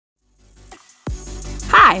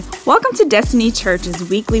Hi, welcome to Destiny Church's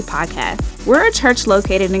weekly podcast. We're a church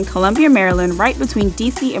located in Columbia, Maryland, right between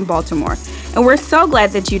DC and Baltimore, and we're so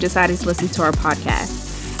glad that you decided to listen to our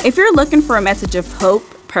podcast. If you're looking for a message of hope,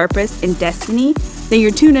 purpose, and destiny, then you're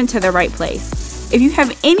tuned into the right place. If you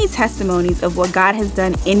have any testimonies of what God has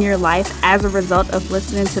done in your life as a result of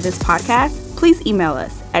listening to this podcast, please email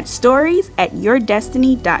us at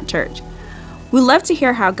stories@yourdestiny.church. We love to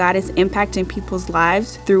hear how God is impacting people's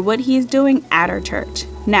lives through what He is doing at our church.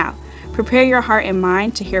 Now, prepare your heart and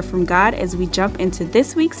mind to hear from God as we jump into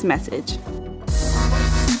this week's message.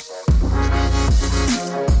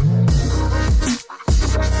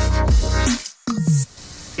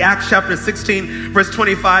 Acts chapter 16, verse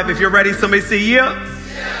 25. If you're ready, somebody say, yeah.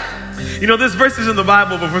 You know, this verse is in the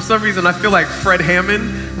Bible, but for some reason I feel like Fred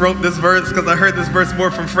Hammond wrote this verse because I heard this verse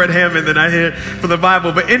more from Fred Hammond than I heard from the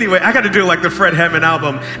Bible. But anyway, I got to do like the Fred Hammond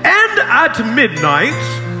album. And at midnight,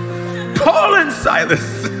 Paul and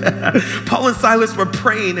Silas were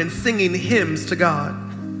praying and singing hymns to God.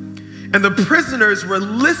 And the prisoners were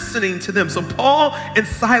listening to them. So Paul and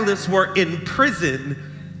Silas were in prison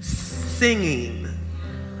singing.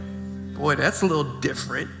 Boy, that's a little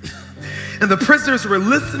different. And the prisoners were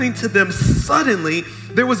listening to them. Suddenly,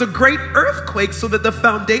 there was a great earthquake so that the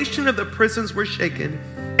foundation of the prisons were shaken.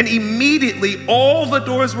 And immediately, all the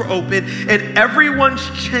doors were open and everyone's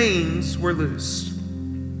chains were loosed.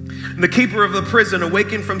 And the keeper of the prison,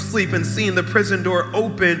 awakened from sleep and seeing the prison door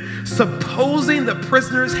open, supposing the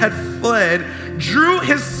prisoners had fled, drew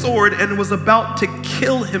his sword and was about to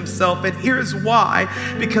kill himself. And here's why: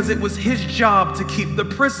 because it was his job to keep the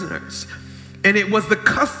prisoners. And it was the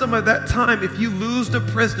custom of that time, if you lose the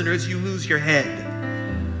prisoners, you lose your head.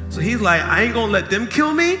 So he's like, I ain't gonna let them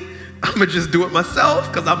kill me. I'm gonna just do it myself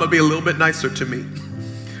because I'm gonna be a little bit nicer to me.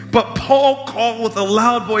 But Paul called with a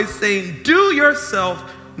loud voice saying, do yourself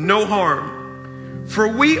no harm, for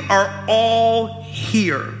we are all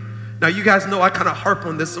here. Now you guys know I kind of harp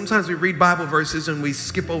on this. Sometimes we read Bible verses and we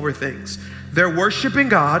skip over things. They're worshiping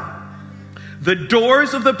God. The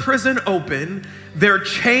doors of the prison open, their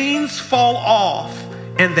chains fall off,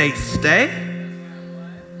 and they stay.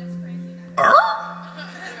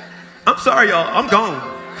 I'm sorry, y'all. I'm gone.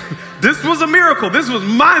 This was a miracle. This was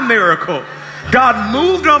my miracle. God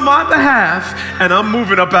moved on my behalf, and I'm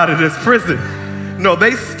moving up out of this prison. No,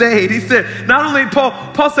 they stayed. He said, not only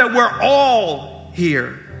Paul said, we're all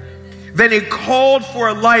here. Then he called for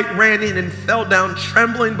a light, ran in, and fell down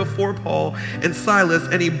trembling before Paul and Silas.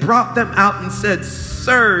 And he brought them out and said,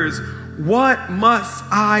 sirs, what must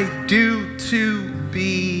I do to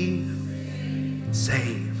be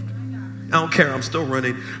saved? I don't care, I'm still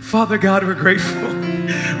running. Father God, we're grateful.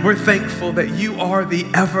 We're thankful that you are the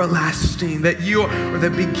everlasting, that you are the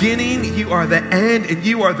beginning, you are the end, and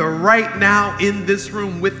you are the right now in this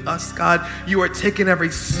room with us, God. You are taking every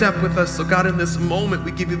step with us. So God, in this moment,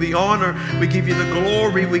 we give you the honor, we give you the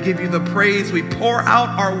glory, we give you the praise, we pour out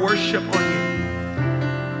our worship on you.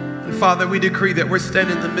 And Father, we decree that we're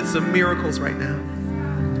standing in the midst of miracles right now.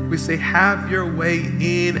 We say, have your way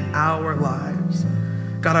in our lives.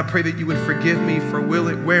 God, I pray that you would forgive me for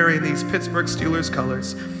wearing these Pittsburgh Steelers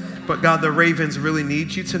colors. But God, the Ravens really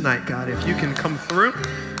need you tonight, God. If you can come through.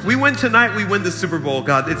 We win tonight, we win the Super Bowl,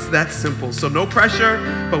 God. It's that simple. So no pressure,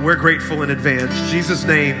 but we're grateful in advance. In Jesus'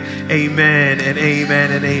 name, amen and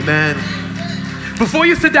amen and amen. Before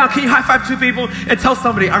you sit down, can you high five two people and tell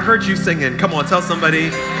somebody, I heard you singing. Come on, tell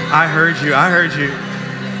somebody, I heard you, I heard you.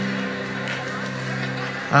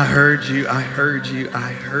 I heard you, I heard you,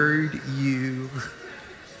 I heard you.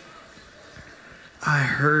 I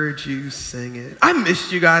heard you sing it. I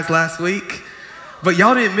missed you guys last week, but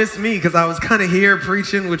y'all didn't miss me because I was kind of here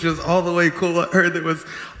preaching, which was all the way cool. I heard there was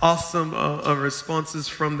awesome responses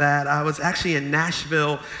from that. I was actually in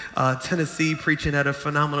Nashville, Tennessee, preaching at a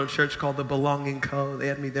phenomenal church called the Belonging Co. They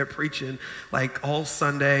had me there preaching like all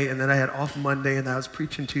Sunday, and then I had off Monday, and I was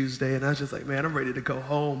preaching Tuesday, and I was just like, man, I'm ready to go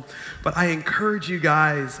home. But I encourage you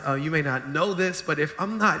guys, you may not know this, but if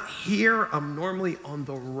I'm not here, I'm normally on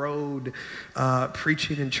the road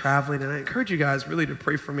preaching and traveling, and I encourage you guys really to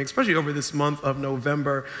pray for me, especially over this month of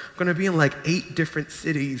November. I'm going to be in like 8 different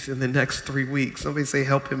cities in the next 3 weeks. Somebody say,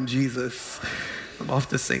 help him, Jesus. I'm off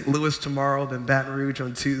to St. Louis tomorrow, then Baton Rouge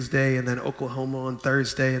on Tuesday, and then Oklahoma on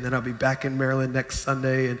Thursday, and then I'll be back in Maryland next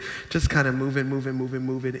Sunday, and just kind of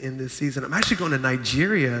moving in this season. I'm actually going to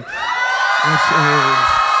Nigeria,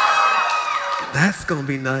 that's going to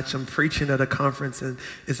be nuts. I'm preaching at a conference in,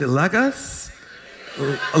 is it Lagos?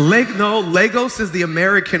 No, Lagos is the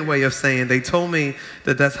American way of saying. They told me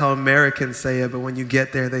that that's how Americans say it, but when you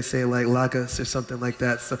get there, they say like Lagos or something like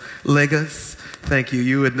that. So Lagos, Thank you.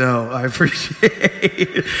 You would know. I appreciate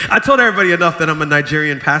it. I told everybody enough that I'm a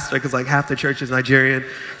Nigerian pastor because like half the church is Nigerian.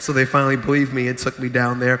 So they finally believed me and took me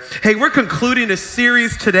down there. Hey, we're concluding a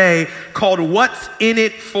series today called What's in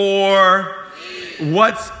It for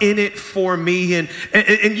What's in it for me?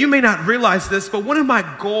 And you may not realize this, but one of my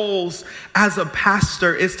goals as a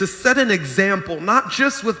pastor is to set an example, not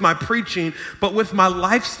just with my preaching, but with my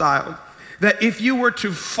lifestyle, that if you were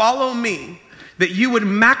to follow me, that you would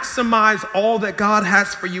maximize all that God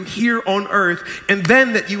has for you here on earth, and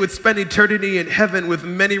then that you would spend eternity in heaven with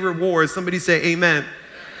many rewards. Somebody say amen.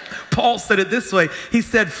 Paul said it this way. He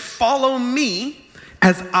said, follow me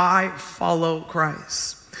as I follow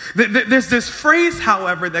Christ. There's this phrase,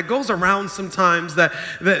 however, that goes around sometimes that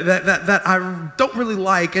I don't really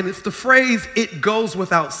like, and it's the phrase, it goes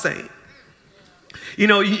without saying. You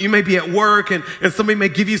know, you may be at work and somebody may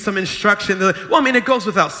give you some instruction. They're like, well, I mean, it goes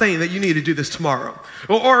without saying that you need to do this tomorrow.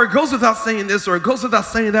 Or it goes without saying this, or it goes without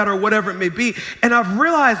saying that, or whatever it may be. And I've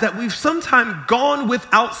realized that we've sometimes gone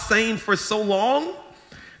without saying for so long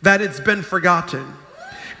that it's been forgotten.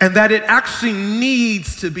 And that it actually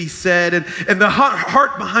needs to be said. And the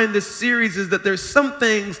heart behind this series is that there's some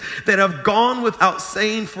things that have gone without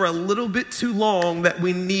saying for a little bit too long that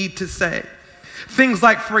we need to say. Things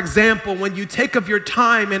like, for example, when you take of your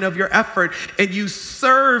time and of your effort and you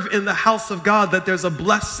serve in the house of God, that there's a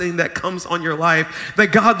blessing that comes on your life. That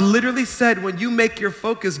God literally said, when you make your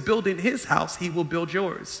focus building his house, he will build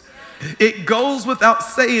yours. It goes without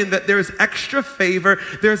saying that there's extra favor,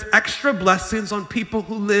 there's extra blessings on people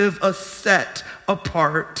who live a set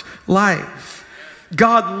apart life.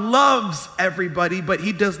 God loves everybody, but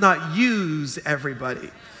he does not use everybody.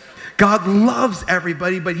 God loves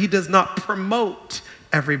everybody, but he does not promote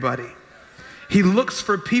everybody. He looks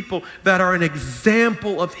for people that are an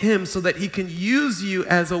example of him so that he can use you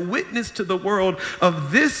as a witness to the world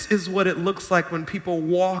of this is what it looks like when people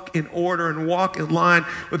walk in order and walk in line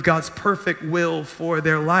with God's perfect will for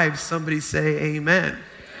their lives. Somebody say amen.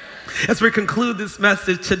 As we conclude this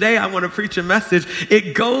message today, I want to preach a message.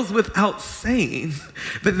 It goes without saying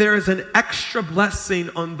that there is an extra blessing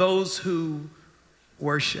on those who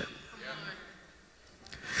worship.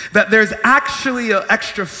 That there's actually an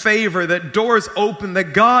extra favor, that doors open,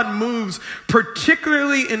 that God moves,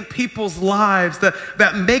 particularly in people's lives,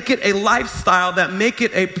 that make it a lifestyle, that make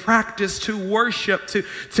it a practice to worship, to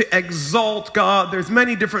exalt God. There's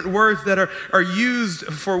many different words that are used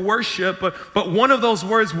for worship, but one of those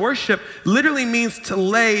words, worship, literally means to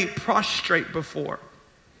lay prostrate before,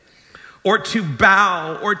 or to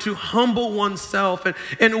bow, or to humble oneself.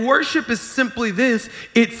 And worship is simply this.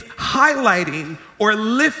 It's highlighting or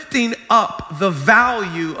lifting up the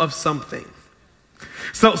value of something.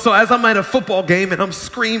 So as I'm at a football game and I'm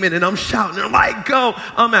screaming and I'm shouting and I'm like, go,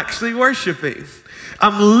 I'm actually worshiping.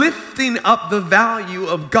 I'm lifting up the value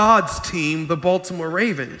of God's team, the Baltimore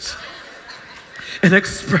Ravens. And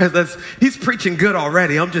he's preaching good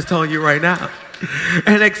already. I'm just telling you right now.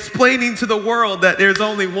 And explaining to the world that there's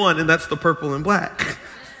only one, and that's the purple and black.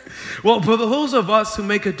 Well, for those of us who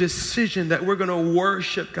make a decision that we're going to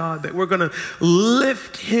worship God, that we're going to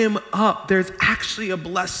lift him up, there's actually a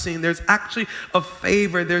blessing. There's actually a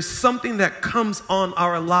favor. There's something that comes on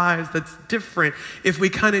our lives that's different if we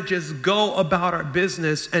kind of just go about our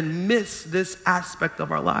business and miss this aspect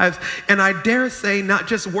of our lives. And I dare say not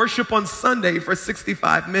just worship on Sunday for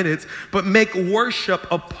 65 minutes, but make worship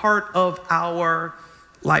a part of our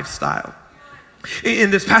lifestyle. In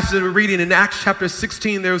this passage that we're reading in Acts chapter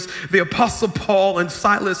 16, there was the apostle Paul and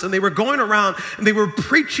Silas, and they were going around and they were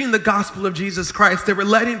preaching the gospel of Jesus Christ. They were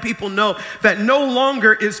letting people know that no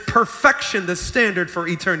longer is perfection the standard for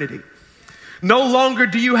eternity. No longer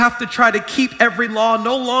do you have to try to keep every law.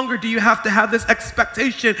 No longer do you have to have this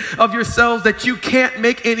expectation of yourselves that you can't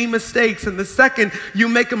make any mistakes. And the second you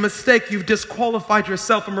make a mistake, you've disqualified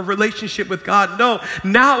yourself from a relationship with God. No,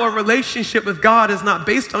 now a relationship with God is not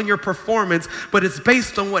based on your performance, but it's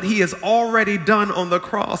based on what he has already done on the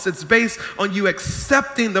cross. It's based on you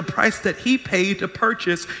accepting the price that he paid to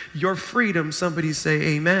purchase your freedom. Somebody say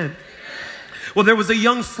amen. Well, there was a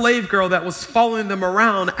young slave girl that was following them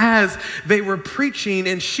around as they were preaching,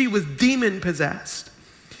 and she was demon possessed.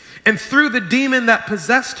 And through the demon that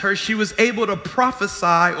possessed her, she was able to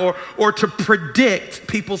prophesy or to predict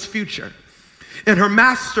people's future. And her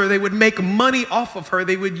master, they would make money off of her.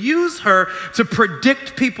 They would use her to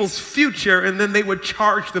predict people's future, and then they would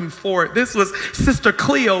charge them for it. This was Sister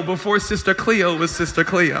Cleo before Sister Cleo was Sister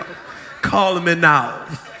Cleo. Call them in now.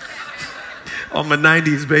 All my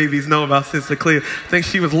 90s babies know about Sister Cleo. I think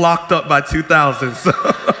she was locked up by 2000. So.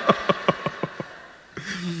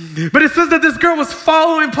 But it says that this girl was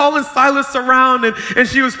following Paul and Silas around, and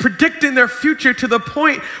she was predicting their future to the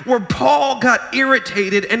point where Paul got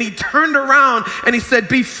irritated and he turned around and he said,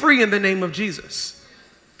 "Be free in the name of Jesus."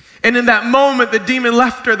 And in that moment, the demon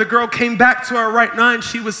left her. The girl came back to her right mind.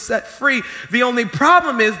 She was set free. The only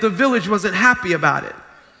problem is the village wasn't happy about it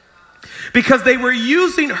because they were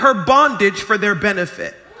using her bondage for their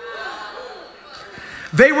benefit.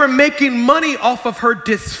 They were making money off of her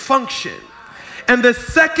dysfunction. And the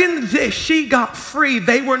second that she got free,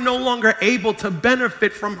 they were no longer able to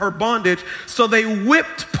benefit from her bondage. So they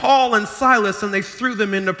whipped Paul and Silas and they threw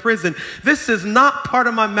them into prison. This is not part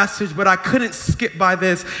of my message, but I couldn't skip by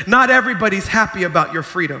this. Not everybody's happy about your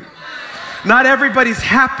freedom. Not everybody's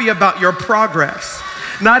happy about your progress.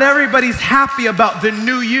 Not everybody's happy about the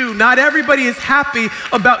new you. Not everybody is happy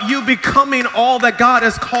about you becoming all that God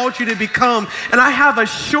has called you to become. And I have a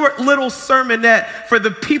short little sermonette for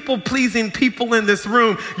the people-pleasing people in this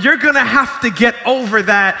room. You're going to have to get over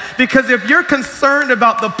that, because if you're concerned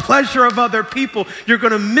about the pleasure of other people, you're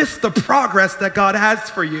going to miss the progress that God has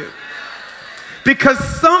for you. Because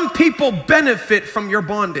some people benefit from your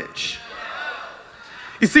bondage.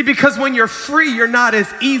 You see, because when you're free, you're not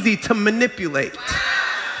as easy to manipulate.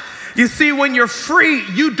 You see, when you're free,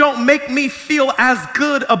 you don't make me feel as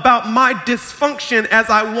good about my dysfunction as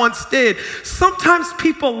I once did. Sometimes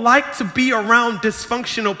people like to be around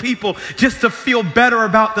dysfunctional people just to feel better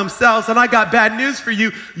about themselves. And I got bad news for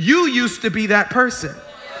you. You used to be that person.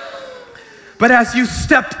 But as you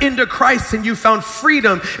stepped into Christ and you found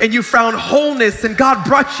freedom and you found wholeness and God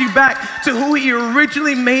brought you back to who he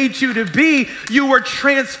originally made you to be, you were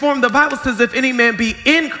transformed. The Bible says if any man be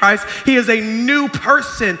in Christ, he is a new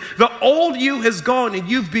person. The old you has gone and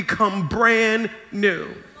you've become brand new.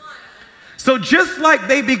 So just like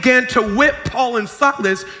they began to whip Paul and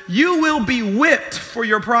Silas, you will be whipped for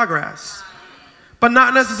your progress. But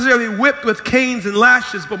not necessarily whipped with canes and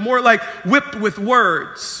lashes, but more like whipped with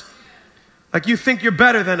words. Like you think you're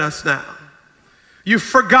better than us now. You've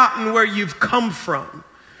forgotten where you've come from.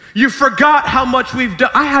 You forgot how much we've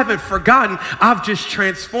done. I haven't forgotten. I've just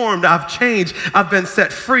transformed. I've changed. I've been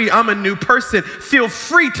set free. I'm a new person. Feel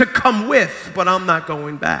free to come with, but I'm not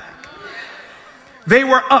going back. They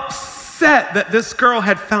were upset that this girl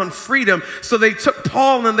had found freedom. So they took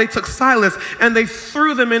Paul and they took Silas and they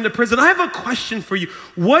threw them into prison. I have a question for you.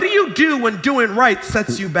 What do you do when doing right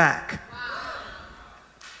sets you back?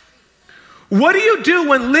 What do you do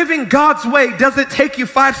when living God's way doesn't take you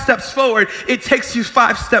 5 steps forward? It takes you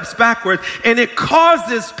 5 steps backwards, and it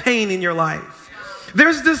causes pain in your life.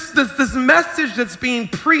 There's this message that's being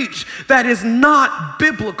preached that is not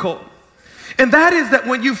biblical. And that is that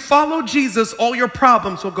when you follow Jesus, all your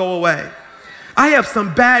problems will go away. I have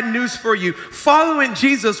some bad news for you. Following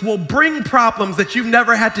Jesus will bring problems that you've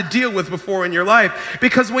never had to deal with before in your life.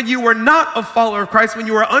 Because when you were not a follower of Christ, when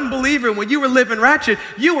you were an unbeliever, when you were living ratchet,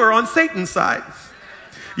 you were on Satan's side.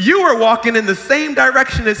 You were walking in the same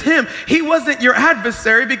direction as him. He wasn't your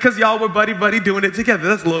adversary because y'all were buddy-buddy doing it together.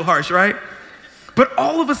 That's a little harsh, right? But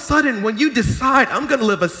all of a sudden, when you decide, I'm going to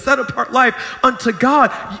live a set-apart life unto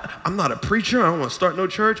God, I'm not a preacher. I don't want to start no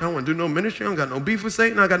church. I don't want to do no ministry. I don't got no beef with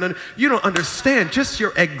Satan. I got nothing. You don't understand. Just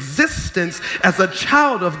your existence as a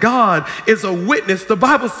child of God is a witness. The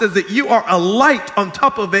Bible says that you are a light on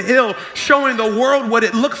top of a hill, showing the world what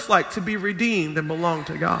it looks like to be redeemed and belong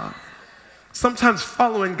to God. Sometimes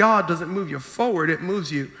following God doesn't move you forward. It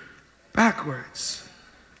moves you backwards.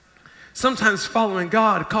 Sometimes following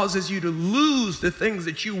God causes you to lose the things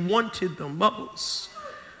that you wanted the most.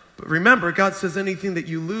 But remember, God says anything that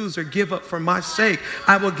you lose or give up for my sake,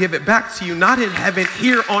 I will give it back to you, not in heaven,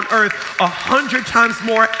 here on earth, 100 times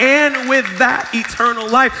more, and with that eternal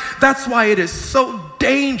life. That's why it is so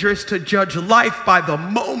dangerous to judge life by the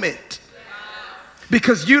moment.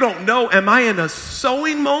 Because you don't know, am I in a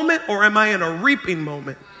sowing moment or am I in a reaping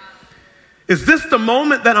moment? Is this the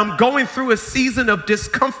moment that I'm going through a season of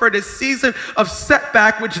discomfort, a season of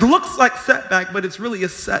setback, which looks like setback, but it's really a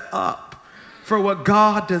setup for what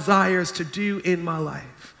God desires to do in my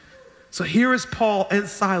life? So here is Paul and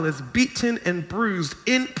Silas, beaten and bruised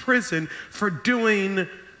in prison for doing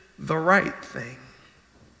the right thing.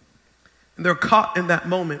 And they're caught in that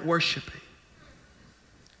moment worshiping,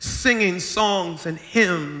 singing songs and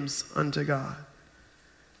hymns unto God,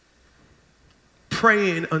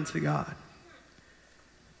 praying unto God.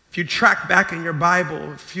 If you track back in your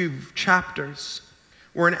Bible a few chapters,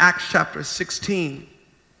 we're in Acts chapter 16.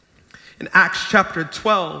 In Acts chapter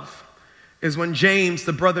 12 is when James,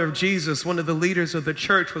 the brother of Jesus, one of the leaders of the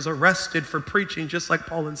church, was arrested for preaching just like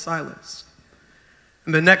Paul and Silas.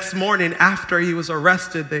 And the next morning after he was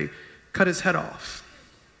arrested, they cut his head off.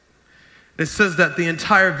 It says that the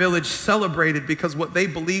entire village celebrated because what they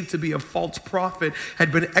believed to be a false prophet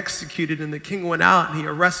had been executed, and the king went out and he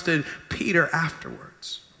arrested Peter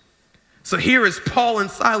afterwards. So here is Paul and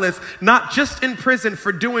Silas, not just in prison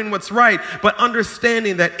for doing what's right, but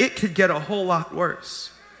understanding that it could get a whole lot worse.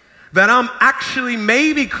 That I'm actually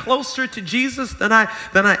maybe closer to Jesus than I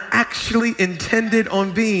actually intended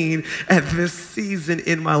on being at this season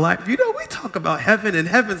in my life. You know, we talk about heaven, and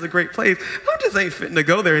heaven's a great place. I just ain't fitting to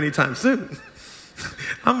go there anytime soon.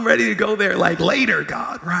 I'm ready to go there like later,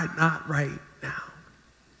 God, right? Not right now.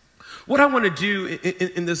 What I want to do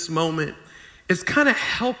in this moment is kind of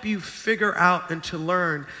help you figure out and to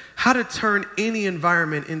learn how to turn any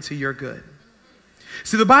environment into your good.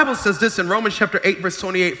 See, the Bible says this in Romans chapter 8, verse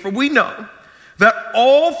 28, for we know that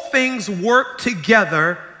all things work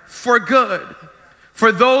together for good,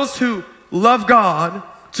 for those who love God,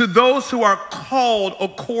 to those who are called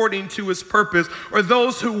according to his purpose, or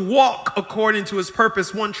those who walk according to his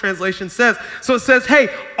purpose, one translation says. So it says, hey,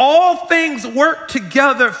 all things work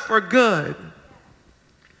together for good,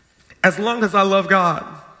 as long as I love God.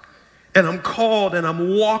 And I'm called and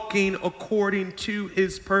I'm walking according to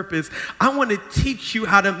his purpose. I want to teach you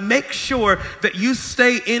how to make sure that you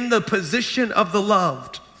stay in the position of the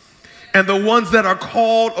loved and the ones that are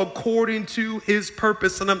called according to his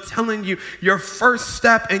purpose. And I'm telling you, your first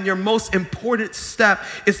step and your most important step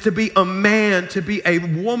is to be a man, to be a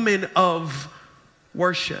woman of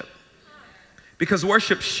worship. Because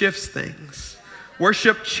worship shifts things.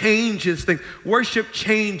 Worship changes things. Worship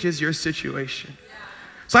changes your situation.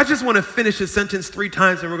 So I just want to finish this sentence 3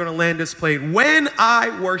 times and we're going to land this plane. When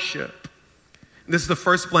I worship, this is the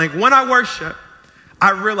first blank. When I worship,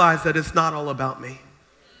 I realize that it's not all about me.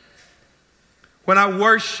 When I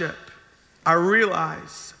worship, I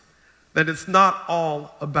realize that it's not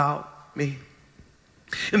all about me.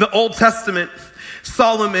 In the Old Testament,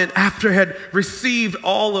 Solomon, after had received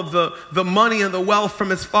all of the money and the wealth from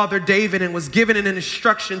his father David and was given an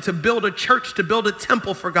instruction to build a church, to build a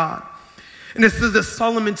temple for God. And it says that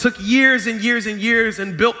Solomon took years and years and years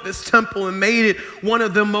and built this temple and made it one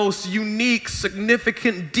of the most unique,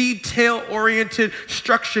 significant, detail-oriented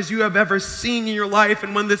structures you have ever seen in your life.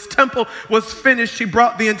 And when this temple was finished, he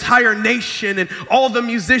brought the entire nation and all the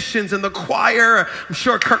musicians and the choir. I'm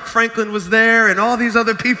sure Kirk Franklin was there and all these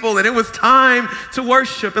other people, and it was time to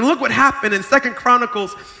worship. And look what happened in 2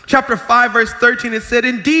 Chronicles chapter 5, verse 13. It said,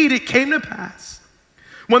 indeed, it came to pass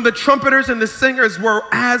when the trumpeters and the singers were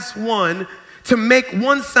as one, to make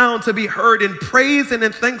one sound to be heard in praise and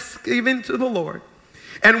in thanksgiving to the Lord.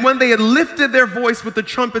 And when they had lifted their voice with the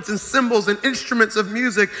trumpets and cymbals and instruments of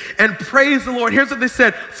music and praised the Lord, here's what they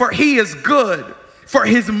said, for he is good, for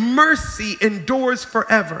his mercy endures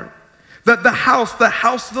forever. That the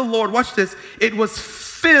house of the Lord, watch this, it was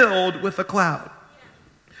filled with a cloud.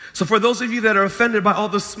 So for those of you that are offended by all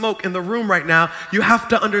the smoke in the room right now, you have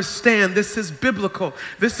to understand this is biblical.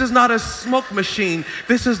 This is not a smoke machine.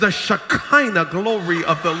 This is the Shekinah glory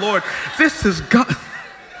of the Lord. This is God.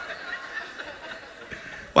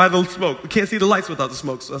 Why the smoke? We can't see the lights without the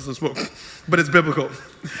smoke, so that's the smoke. But it's biblical.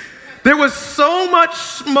 There was so much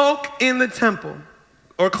smoke in the temple,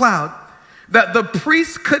 or cloud, that the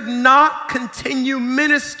priest could not continue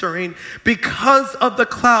ministering because of the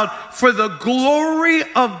cloud, for the glory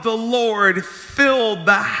of the Lord filled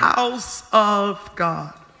the house of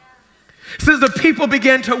God. It says the people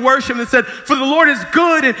began to worship and said, for the Lord is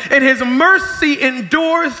good and his mercy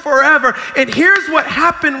endures forever. And here's what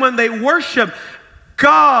happened when they worshiped.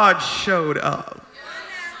 God showed up.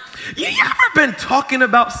 You ever been talking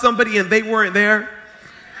about somebody and they weren't there?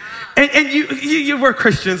 And you were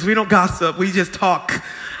Christians. We don't gossip. We just talk.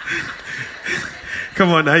 Come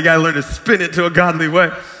on now. You got to learn to spin it to a godly way.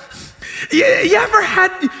 You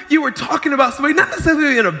ever you were talking about somebody, not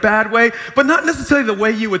necessarily in a bad way, but not necessarily the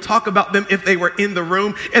way you would talk about them if they were in the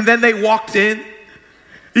room and then they walked in?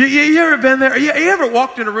 You ever been there? You ever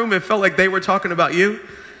walked in a room and felt like they were talking about you?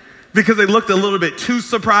 Because they looked a little bit too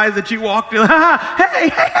surprised that you walked in.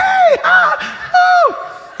 Hey,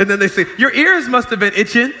 oh. And then they say, your ears must have been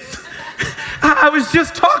itching. I was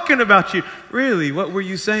just talking about you. Really? What were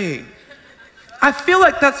you saying? I feel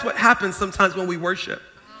like that's what happens sometimes when we worship.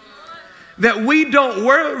 That we don't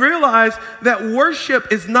realize that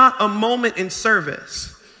worship is not a moment in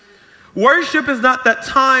service. Worship is not that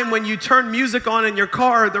time when you turn music on in your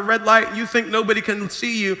car at the red light and you think nobody can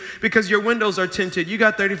see you because your windows are tinted. You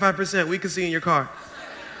got 35%. We can see in your car.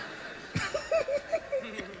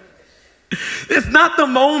 It's not the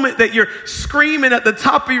moment that you're screaming at the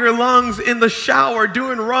top of your lungs in the shower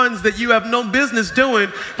doing runs that you have no business doing,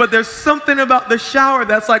 but there's something about the shower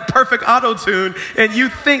that's like perfect auto-tune and you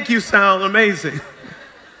think you sound amazing.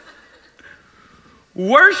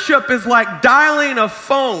 Worship is like dialing a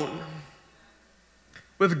phone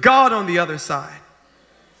with God on the other side.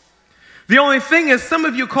 The only thing is, some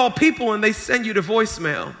of you call people and they send you to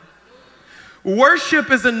voicemail. Worship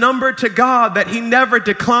is a number to God that he never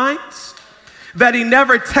declines, that he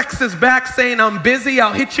never texts us back saying, I'm busy,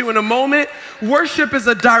 I'll hit you in a moment. Worship is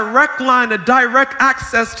a direct line, a direct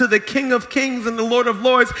access to the King of Kings and the Lord of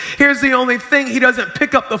Lords. Here's the only thing, he doesn't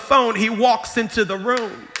pick up the phone, he walks into the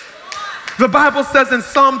room. The Bible says in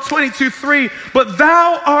Psalm 22:3, but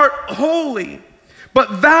thou art holy,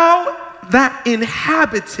 but thou that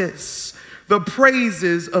inhabitest the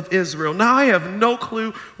praises of Israel. Now, I have no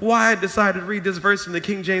clue why I decided to read this verse from the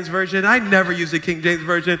King James Version. I never use the King James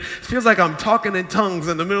Version. It feels like I'm talking in tongues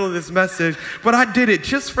in the middle of this message, but I did it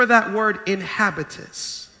just for that word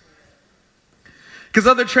inhabitants. Because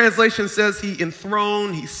other translation says he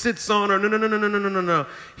enthroned, he sits on, or no.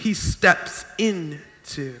 He steps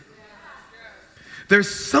into. There's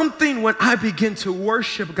something when I begin to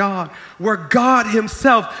worship God where God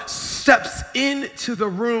himself steps into the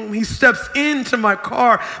room. He steps into my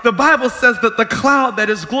car. The Bible says that the cloud that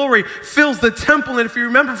is glory fills the temple. And if you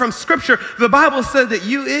remember from scripture, the Bible said that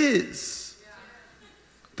you is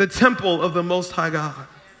the temple of the Most High God.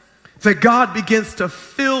 That God begins to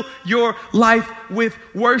fill your life with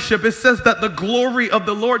worship. It says that the glory of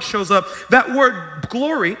the Lord shows up. That word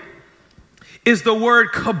glory is the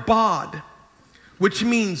word kabod, which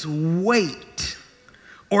means weight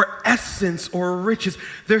or essence or riches.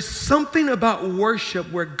 There's something about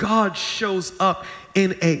worship where God shows up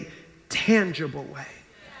in a tangible way.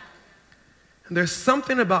 And there's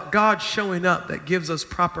something about God showing up that gives us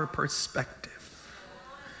proper perspective.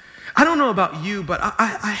 I don't know about you, but I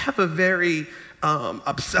have a very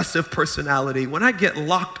obsessive personality. When I get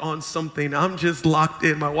locked on something, I'm just locked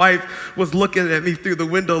in. My wife was looking at me through the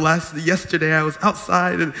window yesterday. I was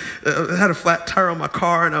outside and had a flat tire on my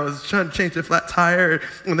car, and I was trying to change the flat tire,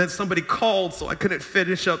 and then somebody called, so I couldn't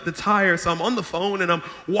finish up the tire. So I'm on the phone, and I'm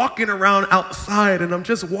walking around outside, and I'm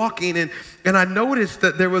just walking, and I noticed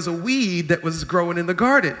that there was a weed that was growing in the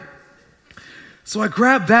garden. So I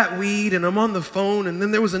grabbed that weed, and I'm on the phone, and then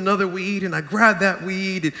there was another weed, and I grabbed that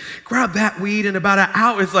weed, and about an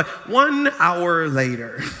hour, it's like 1 hour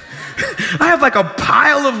later. I have like a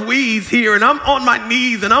pile of weeds here, and I'm on my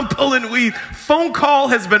knees, and I'm pulling weeds. Phone call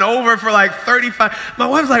has been over for like 35. My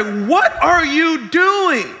wife's like, what are you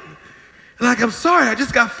doing? And I'm sorry, I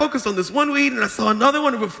just got focused on this one weed, and I saw another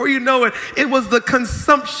one, and before you know it, it was the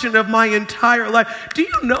consumption of my entire life. Do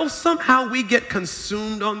you know somehow we get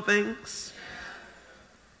consumed on things?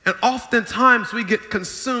 And oftentimes we get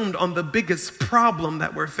consumed on the biggest problem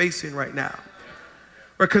that we're facing right now.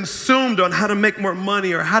 We're consumed on how to make more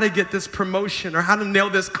money, or how to get this promotion, or how to nail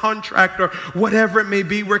this contract, or whatever it may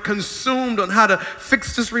be. We're consumed on how to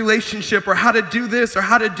fix this relationship, or how to do this, or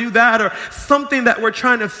how to do that, or something that we're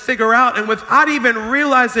trying to figure out. And without even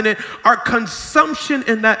realizing it, our consumption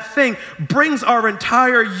in that thing brings our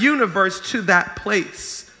entire universe to that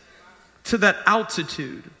place, to that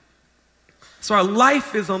altitude. So our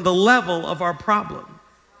life is on the level of our problem.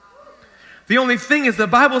 The only thing is, the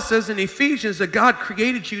Bible says in Ephesians that God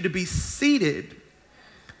created you to be seated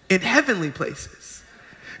in heavenly places.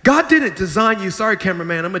 God didn't design you, sorry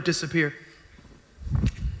cameraman, I'm gonna disappear.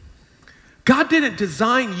 God didn't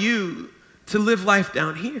design you to live life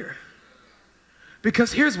down here.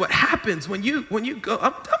 Because here's what happens when you go,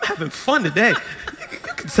 I'm having fun today. You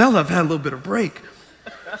can tell I've had a little bit of break.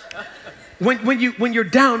 When you're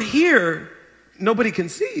down here, nobody can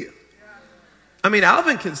see you. I mean,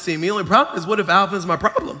 Alvin can see me. The only problem is, what if Alvin's my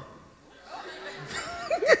problem?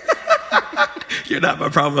 You're not my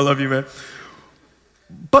problem. I love you, man.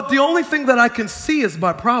 But the only thing that I can see is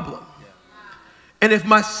my problem. And if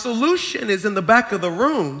my solution is in the back of the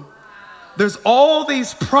room, there's all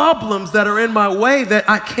these problems that are in my way that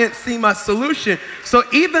I can't see my solution. So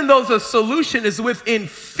even though the solution is within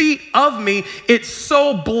feet of me, it's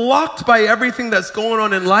so blocked by everything that's going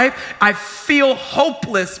on in life, I feel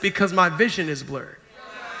hopeless because my vision is blurred.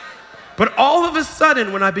 But all of a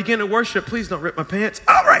sudden, when I begin to worship, please don't rip my pants.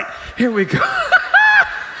 All right, here we go.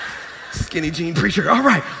 Skinny jean preacher, all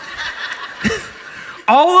right.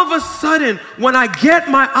 All of a sudden, when I get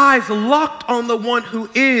my eyes locked on the one who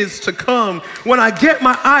is to come, when I get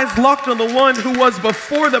my eyes locked on the one who was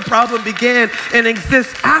before the problem began and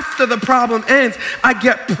exists after the problem ends, I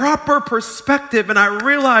get proper perspective, and I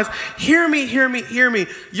realize, hear me.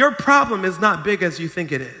 Your problem is not big as you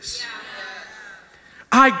think it is.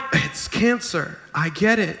 It's cancer. I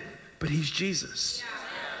get it, but he's Jesus.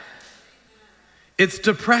 It's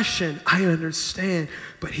depression. I understand,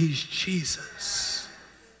 but he's Jesus.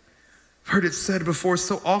 Heard it said before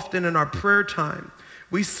so often in our prayer time,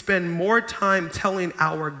 we spend more time telling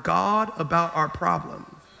our God about our problem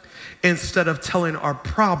instead of telling our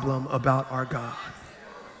problem about our God.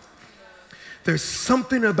 There's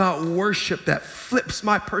something about worship that flips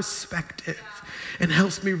my perspective and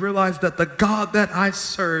helps me realize that the God that I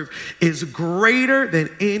serve is greater than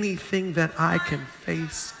anything that I can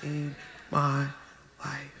face in my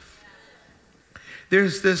life.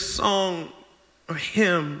 There's this song or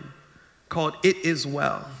hymn called "It Is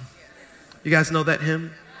Well." You guys know that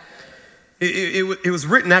hymn? It was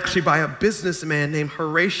written actually by a businessman named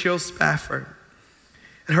Horatio Spafford.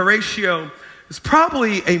 And Horatio is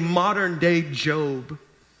probably a modern day Job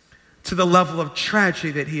to the level of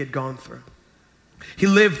tragedy that he had gone through. He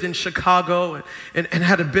lived in Chicago and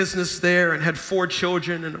had a business there and had 4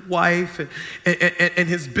 children and a wife. And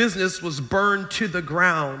his business was burned to the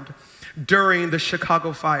ground during the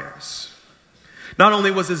Chicago fires. Not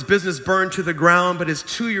only was his business burned to the ground, but his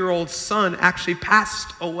 2-year-old son actually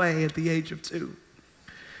passed away at the age of 2.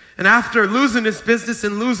 And after losing his business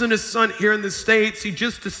and losing his son here in the States, he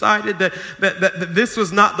just decided that this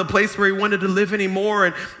was not the place where he wanted to live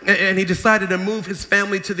anymore. And he decided to move his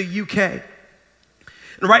family to the UK.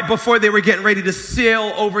 And right before they were getting ready to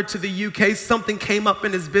sail over to the UK, something came up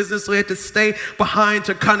in his business, so he had to stay behind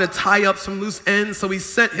to kind of tie up some loose ends. So he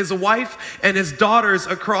sent his wife and his daughters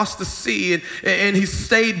across the sea, and he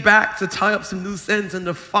stayed back to tie up some loose ends and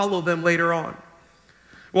to follow them later on.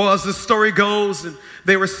 Well, as the story goes, and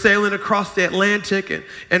they were sailing across the Atlantic,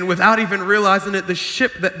 and without even realizing it, the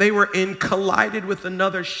ship that they were in collided with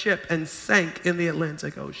another ship and sank in the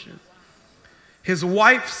Atlantic Ocean. His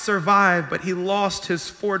wife survived, but he lost his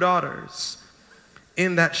 4 daughters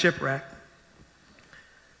in that shipwreck.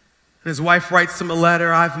 And his wife writes him a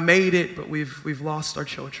letter, "I've made it, but we've lost our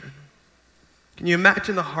children." Can you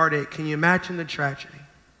imagine the heartache? Can you imagine the tragedy?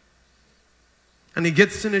 And he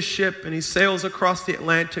gets in his ship and he sails across the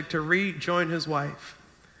Atlantic to rejoin his wife.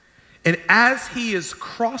 And as he is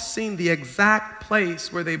crossing the exact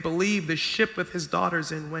place where they believe the ship with his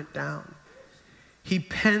daughters in went down, he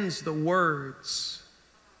pens the words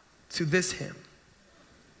to this hymn.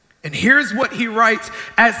 And here's what he writes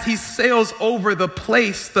as he sails over the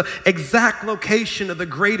place, the exact location of the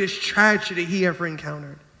greatest tragedy he ever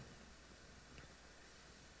encountered.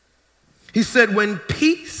 He said, "When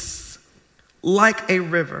peace like a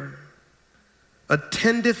river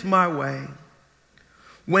attendeth my way,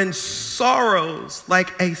 when sorrows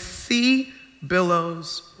like a sea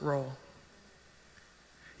billows roll."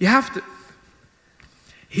 You have to,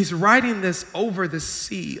 he's writing this over the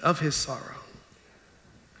sea of his sorrow.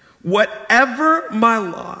 "Whatever my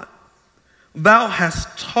lot, thou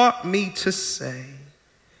hast taught me to say,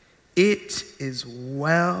 it is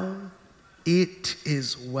well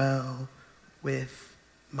with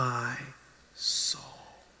my soul."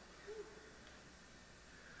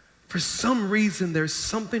 For some reason, there's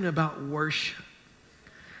something about worship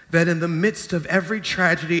that in the midst of every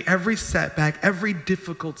tragedy, every setback, every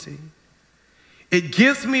difficulty, it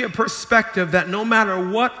gives me a perspective that no matter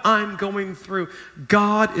what I'm going through,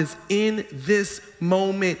 God is in this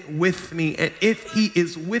moment with me. And if he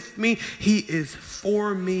is with me, he is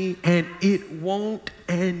for me, and it won't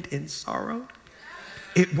end in sorrow.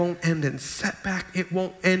 It won't end in setback. It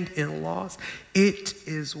won't end in loss. It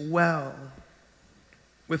is well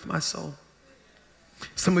with my soul.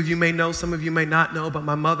 Some of you may know, some of you may not know, but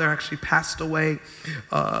my mother actually passed away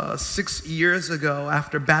 6 years ago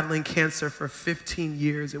after battling cancer for 15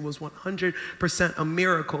 years. It was 100% a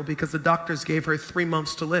miracle because the doctors gave her 3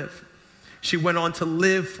 months to live. She went on to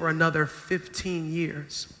live for another 15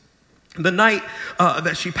 years. The night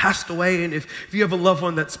that she passed away, and if you have a loved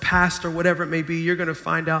one that's passed or whatever it may be, you're going to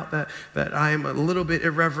find out that I am a little bit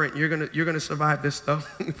irreverent. You're going to survive this stuff.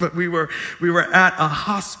 But we were at a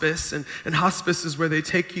hospice, and hospice is where they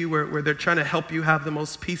take you, where they're trying to help you have the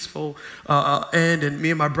most peaceful end. And me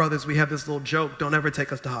and my brothers, we have this little joke: don't ever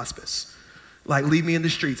take us to hospice. Like, leave me in the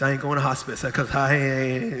streets. I ain't going to hospice, because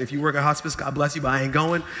if you work at hospice, God bless you, but I ain't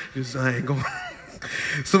going. I ain't going.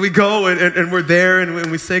 So we go and we're there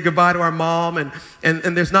and we say goodbye to our mom, and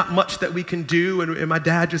there's not much that we can do, and my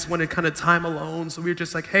dad just wanted kind of time alone. So we were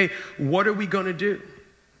just like, hey, what are we going to do?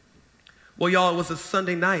 Well, y'all, it was a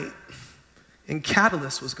Sunday night and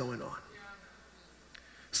Catalyst was going on.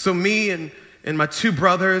 So me and my 2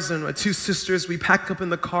 brothers and my 2 sisters, we pack up in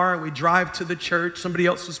the car and we drive to the church. Somebody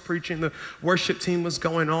else was preaching, the worship team was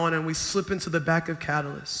going on, and we slip into the back of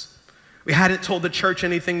Catalyst. We hadn't told the church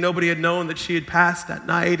anything. Nobody had known that she had passed that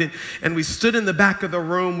night. And we stood in the back of the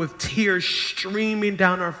room with tears streaming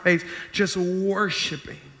down our face, just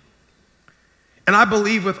worshiping. And I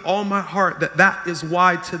believe with all my heart that that is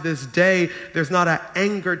why to this day, there's not an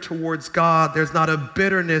anger towards God. There's not a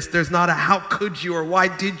bitterness. There's not a how could you or why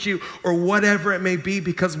did you or whatever it may be,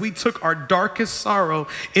 because we took our darkest sorrow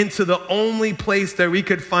into the only place that we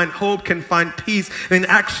could find hope, can find peace, and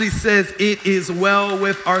actually says it is well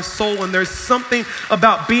with our soul. And there's something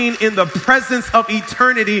about being in the presence of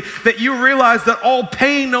eternity that you realize that all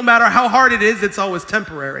pain, no matter how hard it is, it's always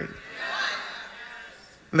temporary.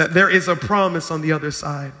 That there is a promise on the other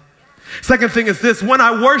side. Second thing is this: when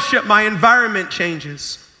I worship, my environment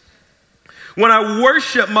changes. When I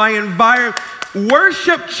worship,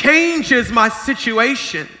 worship changes my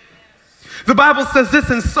situation. The Bible says this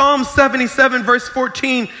in Psalm 77, verse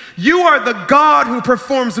 14, you are the God who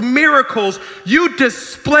performs miracles. You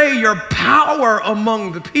display your power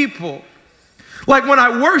among the people. Like when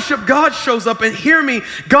I worship, God shows up, and hear me,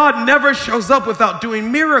 God never shows up without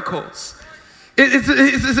doing miracles.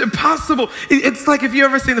 It's impossible. It's like if you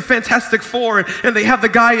ever seen the Fantastic Four and they have the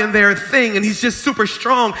guy in their thing and he's just super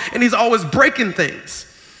strong and he's always breaking things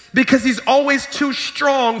because he's always too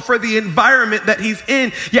strong for the environment that he's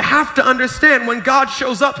in. You have to understand, when God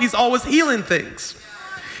shows up, he's always healing things.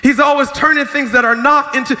 He's always turning things that are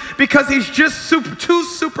not into, because he's just too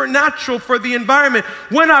supernatural for the environment.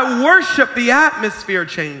 When I worship, the atmosphere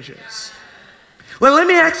changes. Well, let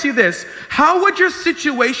me ask you this. How would your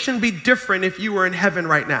situation be different if you were in heaven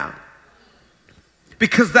right now?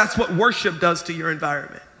 Because that's what worship does to your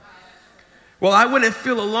environment. Well, I wouldn't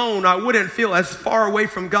feel alone. I wouldn't feel as far away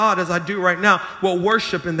from God as I do right now. Well,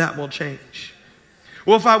 worship in that will change.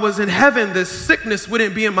 Well, if I was in heaven, this sickness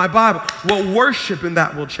wouldn't be in my Bible. Well, worship in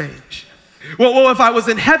that will change. Well, if I was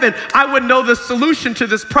in heaven, I would know the solution to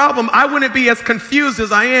this problem. I wouldn't be as confused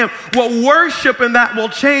as I am. Well, worship and that will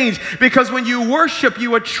change, because when you worship,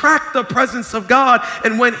 you attract the presence of God.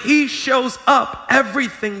 And when he shows up,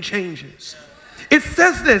 everything changes. It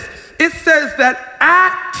says this. It says that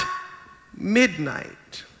at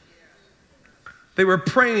midnight, they were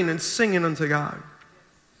praying and singing unto God.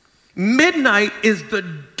 Midnight is the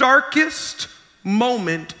darkest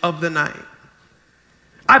moment of the night.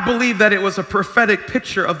 I believe that it was a prophetic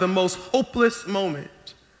picture of the most hopeless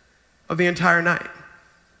moment of the entire night.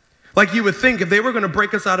 Like you would think if they were going to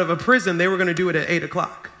break us out of a prison, they were going to do it at 8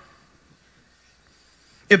 o'clock.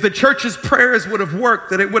 If the church's prayers would have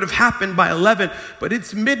worked, that it would have happened by 11, but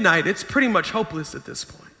it's midnight. It's pretty much hopeless at this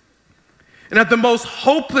point. And at the most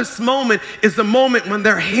hopeless moment is the moment when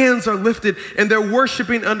their hands are lifted and they're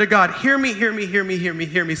worshiping unto God. Hear me, hear me, hear me, hear me,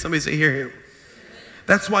 hear me. Somebody say, hear him.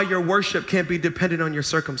 That's why your worship can't be dependent on your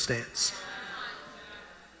circumstance.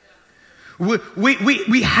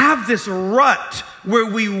 We have this rut where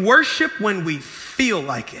we worship when we feel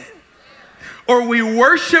like it. Or we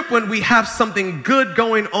worship when we have something good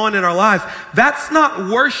going on in our lives. That's not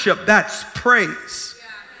worship, that's praise.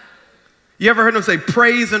 You ever heard them say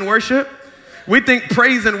praise and worship? We think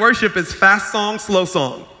praise and worship is fast song, slow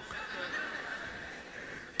song.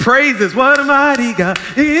 Praise is what a mighty God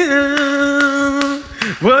is.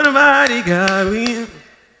 What a mighty God we is.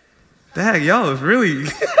 Dang, y'all is really...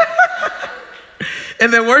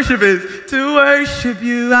 And then worship is to worship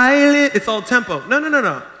you, I live. It's all tempo.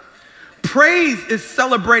 No. Praise is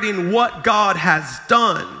celebrating what God has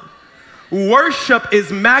done. Worship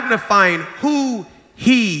is magnifying who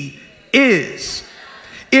he is.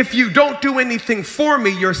 If you don't do anything for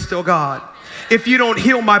me, you're still God. If you don't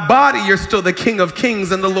heal my body, you're still the King of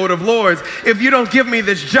Kings and the Lord of Lords. If you don't give me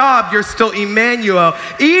this job, you're still Emmanuel.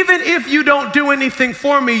 Even if you don't do anything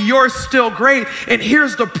for me, you're still great. And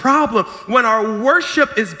here's the problem. When our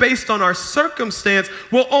worship is based on our circumstance,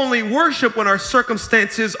 we'll only worship when our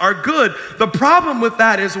circumstances are good. The problem with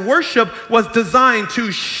that is worship was designed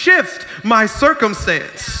to shift my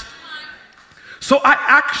circumstance. So I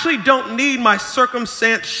actually don't need my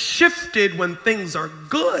circumstance shifted when things are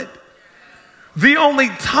good. The only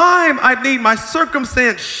time I need my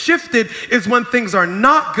circumstance shifted is when things are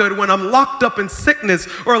not good, when I'm locked up in sickness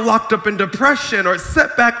or locked up in depression or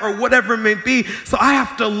setback or whatever it may be. So I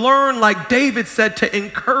have to learn, like David said, to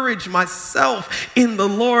encourage myself in the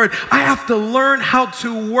Lord. I have to learn how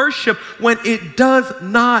to worship when it does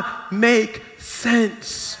not make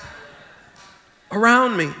sense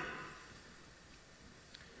around me.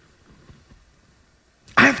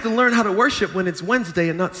 I have to learn how to worship when it's Wednesday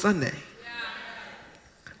and not Sunday.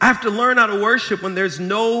 I have to learn how to worship when there's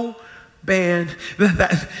no band.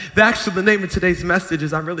 Actually, the name of today's message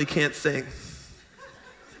is I Really Can't Sing.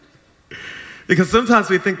 Because sometimes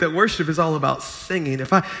we think that worship is all about singing.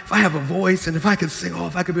 If I have a voice and if I could sing,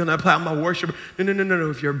 if I could be on that platform, I'm a worshiper. No.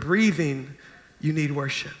 If you're breathing, you need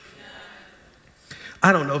worship.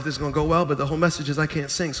 I don't know if this is going to go well, but the whole message is I can't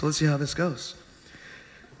sing, so let's see how this goes.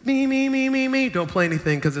 Me. Don't play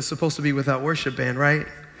anything because it's supposed to be without worship band, right?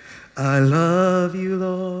 I love you,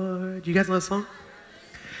 Lord. You guys know that song?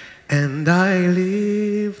 And I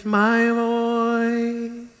lift my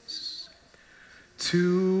voice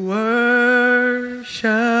to worship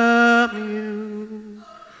you,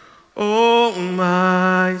 oh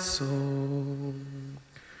my soul,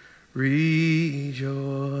 rejoice.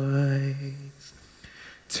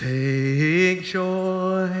 Take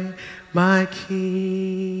joy, my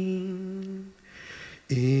King,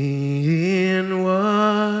 in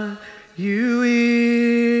what you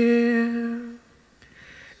hear,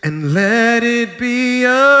 and let it be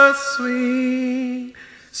a sweet,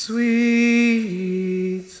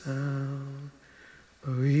 sweet sound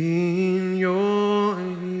in your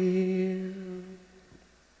ear.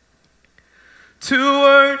 To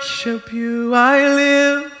worship you I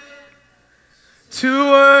live, to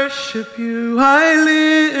worship you I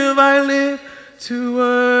live to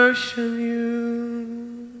worship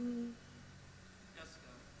you.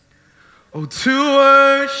 Oh, to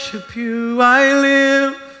worship you I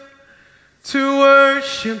live, to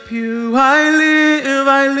worship you I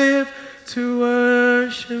live to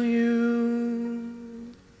worship you.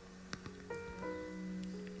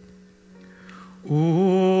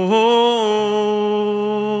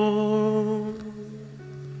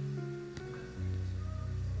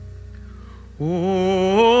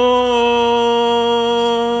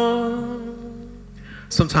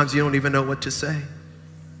 Sometimes you don't even know what to say.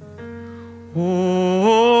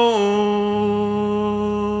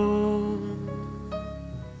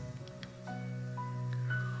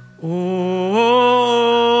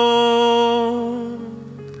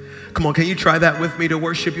 Come on, can you try that with me? To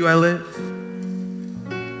worship you I live.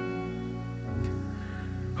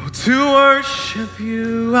 To worship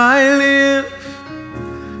you I live.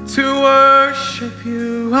 To worship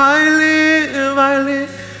you I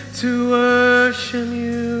live to worship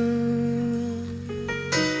you.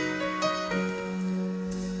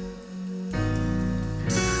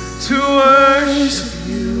 To worship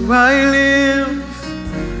you I live,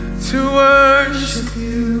 to worship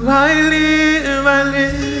you I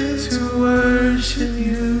live to worship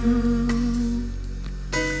you.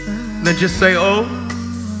 Then just say, oh,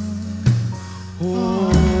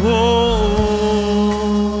 oh, oh.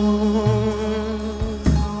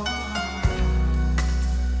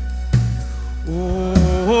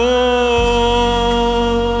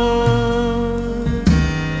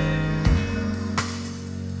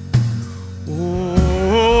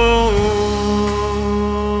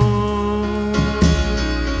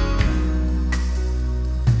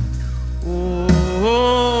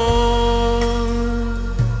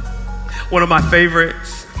 One of my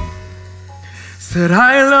favorites said,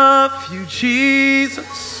 I love you, Jesus.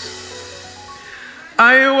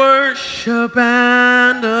 I worship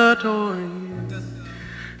and adore you.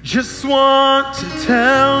 Just want to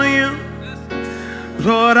tell you,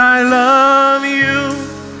 Lord, I love you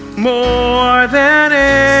more than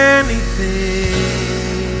anything.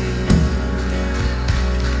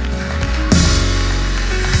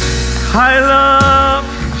 I love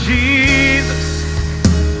you, Jesus.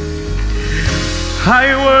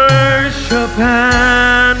 I worship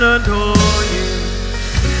and adore you.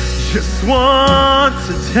 Just want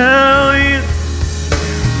to tell you,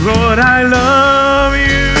 Lord, I love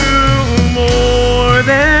you more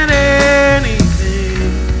than anything.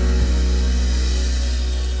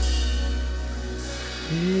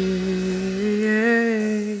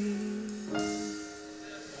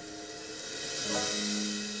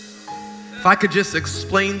 If I could just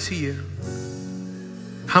explain to you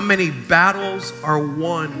how many battles are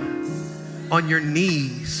won on your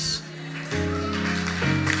knees.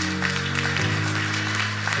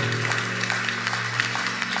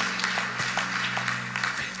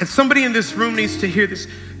 And somebody in this room needs to hear this.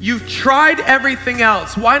 You've tried everything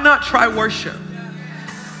else. Why not try worship?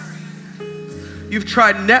 You've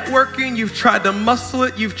tried networking, you've tried to muscle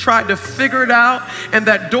it, you've tried to figure it out, and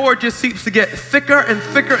that door just seems to get thicker and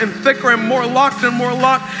thicker and thicker and more locked and more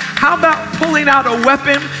locked. How about pulling out a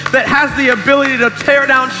weapon that has the ability to tear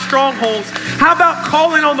down strongholds? How about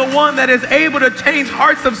calling on the one that is able to change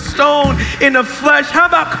hearts of stone into flesh? How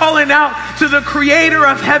about calling out to the creator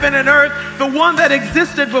of heaven and earth, the one that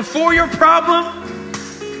existed before your problem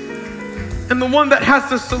and the one that has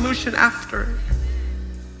the solution after it?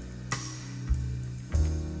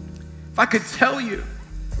 If I could tell you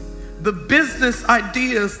the business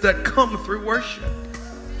ideas that come through worship,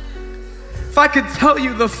 if I could tell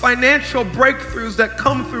you the financial breakthroughs that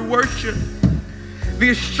come through worship, the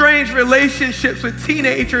estranged relationships with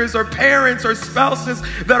teenagers or parents or spouses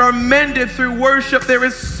that are mended through worship. There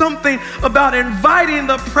is something about inviting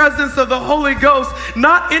the presence of the Holy Ghost,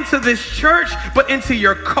 not into this church, but into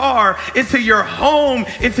your car, into your home,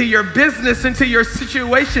 into your business, into your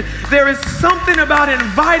situation. There is something about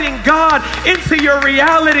inviting God into your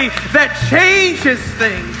reality that changes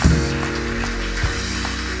things.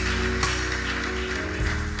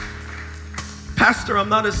 Pastor, I'm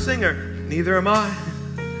not a singer. Neither am I.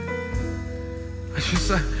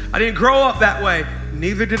 I didn't grow up that way.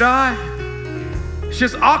 Neither did I. It's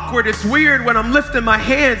just awkward. It's weird when I'm lifting my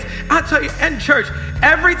hands. I tell you, in church,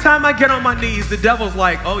 every time I get on my knees, the devil's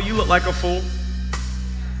like, oh, you look like a fool.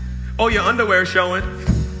 Oh, your underwear's showing.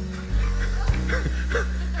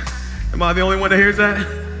 Am I the only one that hears that?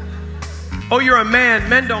 Oh, you're a man.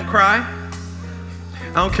 Men don't cry.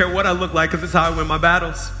 I don't care what I look like, because this is how I win my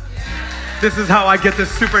battles. This is how I get the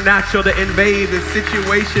supernatural to invade the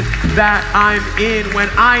situation that I'm in. When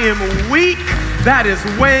I am weak, that is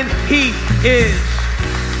when he is.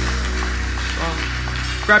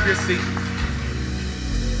 Grab your seat.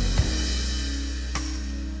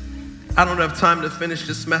 I don't have time to finish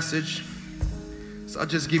this message, so I'll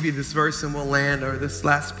just give you this verse and we'll land, or this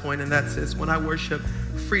last point, and that's this. When I worship,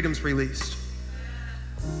 freedom's released.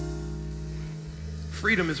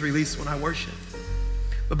 Freedom is released when I worship.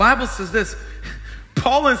 The Bible says this: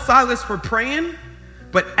 Paul and Silas were praying,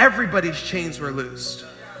 but everybody's chains were loosed.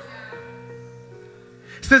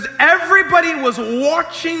 It says everybody was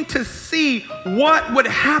watching to see what would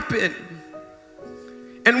happen.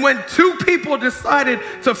 And when two people decided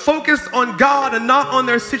to focus on God and not on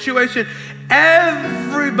their situation,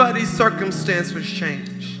 everybody's circumstance was changed.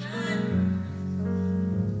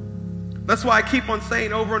 That's why I keep on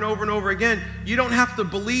saying over and over and over again, you don't have to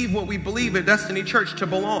believe what we believe at Destiny Church to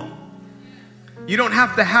belong. You don't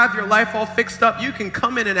have to have your life all fixed up. You can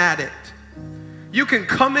come in and add it. You can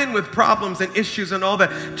come in with problems and issues and all that.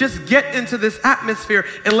 Just get into this atmosphere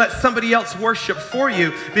and let somebody else worship for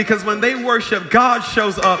you, because when they worship, God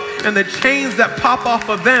shows up and the chains that pop off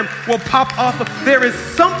of them will pop off of. There is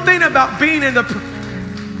something about being in the...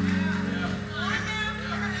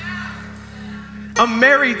 I'm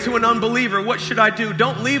married to an unbeliever. What should I do?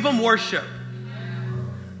 Don't leave him, worship.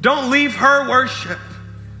 Don't leave her, worship.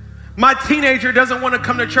 My teenager doesn't want to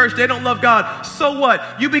come to church. They don't love God. So what?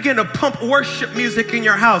 You begin to pump worship music in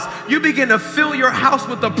your house. You begin to fill your house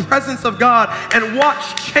with the presence of God and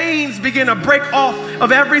watch chains begin to break off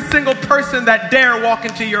of every single person that dare walk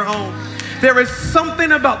into your home. There is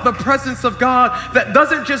something about the presence of God that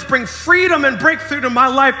doesn't just bring freedom and breakthrough to my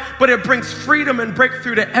life, but it brings freedom and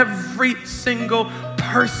breakthrough to every single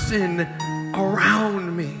person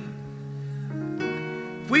around me.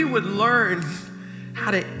 If we would learn how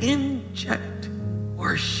to inject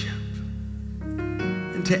worship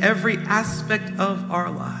into every aspect of our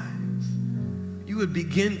lives, you would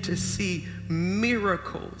begin to see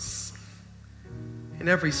miracles in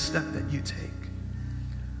every step that you take.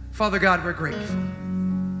 Father God, we're grateful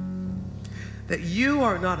that you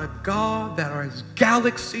are not a God that is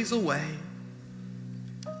galaxies away,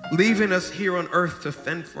 leaving us here on earth to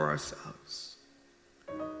fend for ourselves.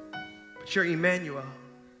 But you're Emmanuel.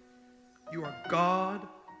 You are God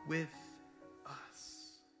with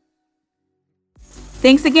us.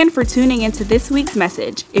 Thanks again for tuning into this week's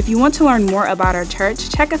message. If you want to learn more about our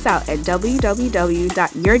church, check us out at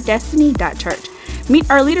www.yourdestiny.church. Meet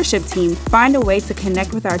our leadership team, find a way to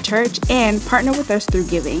connect with our church, and partner with us through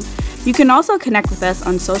giving. You can also connect with us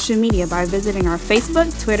on social media by visiting our Facebook,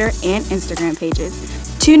 Twitter, and Instagram pages.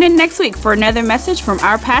 Tune in next week for another message from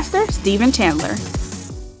our Pastor Stephen Chandler.